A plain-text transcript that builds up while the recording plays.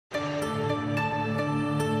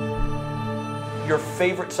Your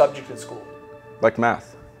favorite subject in school? Like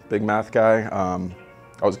math. Big math guy.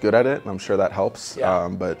 I was good at it, and I'm sure that helps. Yeah.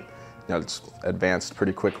 But it's advanced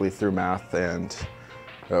pretty quickly through math, and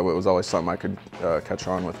it was always something I could catch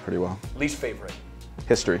on with pretty well. Least favorite?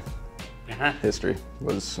 History. History.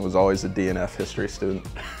 Was always a DNF history student.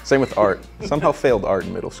 Same with art. Somehow failed art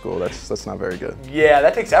in middle school. That's not very good. Yeah,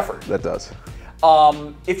 that takes effort. That does.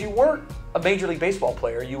 If you weren't a Major League Baseball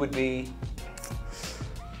player, you would be?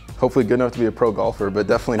 Hopefully good enough to be a pro golfer, but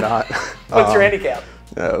definitely not. What's your handicap?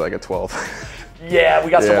 Like a 12. Yeah,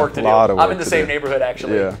 we got some work to do. I'm in the same neighborhood,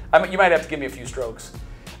 actually. Yeah. You might have to give me a few strokes.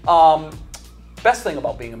 Best thing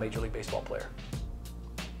about being a Major League Baseball player?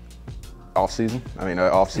 Off season. I mean,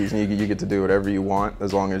 off season you get to do whatever you want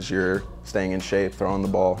as long as you're staying in shape, throwing the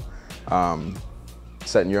ball,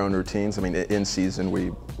 setting your own routines. I mean, in season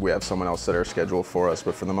we have someone else set our schedule for us,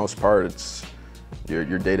 but for the most part, it's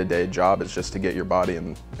your day-to-day job is just to get your body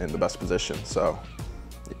in the best position. So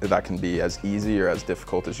that can be as easy or as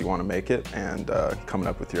difficult as you want to make it, and coming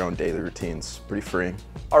up with your own daily routines, pretty freeing.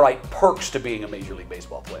 All right, perks to being a Major League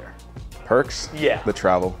Baseball player. Perks? Yeah. The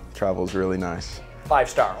travel. Travel is really nice.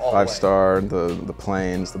 5-star, all the way. 5-star, the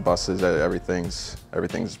planes, the buses, everything's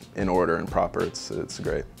in order and proper. It's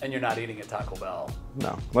great. And you're not eating at Taco Bell?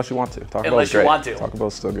 No, unless you want to. Taco Bell's great. Unless you want to. Taco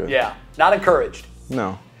Bell's still good. Yeah, not encouraged.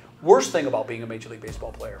 No. Worst thing about being a Major League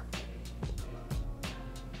Baseball player?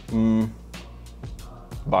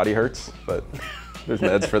 Body hurts, but there's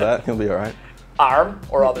meds for that. He'll be all right. Arm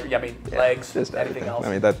or other? Yeah, I mean, legs, just anything else?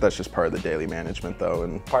 I mean, that's just part of the daily management, though.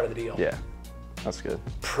 And part of the deal. Yeah, that's good.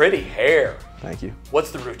 Pretty hair. Thank you.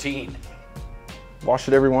 What's the routine? Wash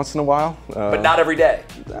it every once in a while. But not every day?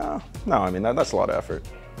 No, I mean, that's a lot of effort.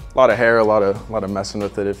 A lot of hair, a lot of messing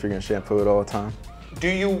with it if you're going to shampoo it all the time. Do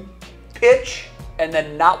you pitch and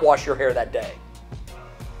then not wash your hair that day?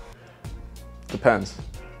 Depends.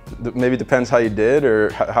 Maybe depends how you did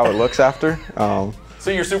or how it looks after.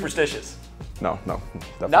 So you're superstitious? No,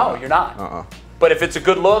 definitely No, you're not. Uh-uh. But if it's a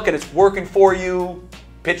good look and it's working for you,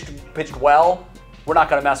 pitched well, we're not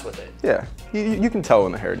going to mess with it. Yeah, you can tell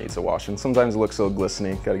when the hair needs a washing. Sometimes it looks so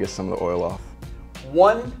glistening. Got to get some of the oil off.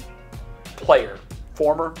 One player,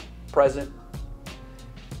 former, present,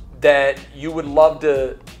 that you would love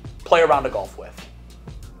to play around a golf with.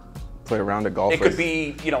 Play around a golf with? It could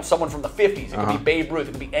be, someone from the 50s. It could be Babe Ruth.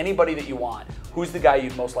 It could be anybody that you want. Who's the guy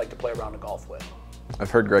you'd most like to play around a golf with? I've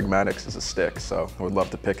heard Greg Maddux is a stick, so I would love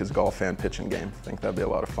to pick his golf and pitching game. I think that'd be a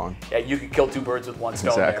lot of fun. Yeah, you could kill two birds with one stone.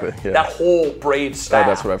 Exactly. There. Yeah. That whole Braves staff. Oh,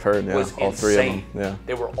 that's what I've heard. Yeah, was all insane. three of them. Yeah.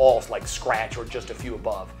 They were all like scratch or just a few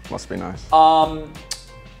above. Must be nice.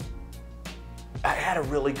 I had a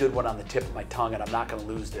really good one on the tip of my tongue, and I'm not going to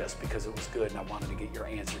lose this because it was good, and I wanted to get your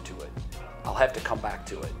answer to it. I'll have to come back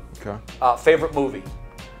to it. Okay. Favorite movie?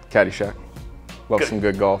 Caddyshack. Love some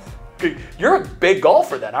good golf. You're a big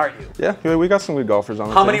golfer then, aren't you? Yeah, we got some good golfers on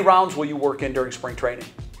the team. How many rounds will you work in during spring training?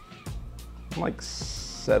 I'm like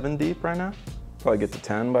 7 deep right now. Probably get to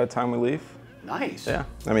 10 by the time we leave. Nice. Yeah.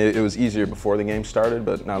 I mean, it was easier before the game started,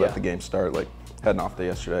 but now that the game started, like heading off day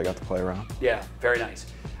yesterday, I got to play around. Yeah, very nice.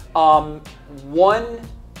 Who's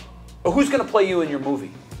going to play you in your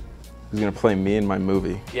movie? Who's going to play me in my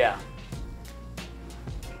movie? Yeah.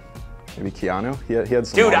 Maybe Keanu? He had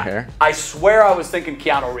some long hair. I swear I was thinking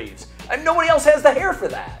Keanu Reeves. And nobody else has the hair for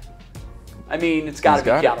that. I mean, it's got to be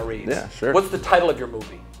Keanu Reeves. Yeah, sure. What's the title of your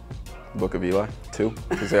movie? Book of Eli, 2,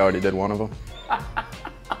 because they already did one of them.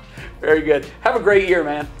 Very good. Have a great year,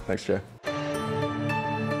 man. Thanks, Jay.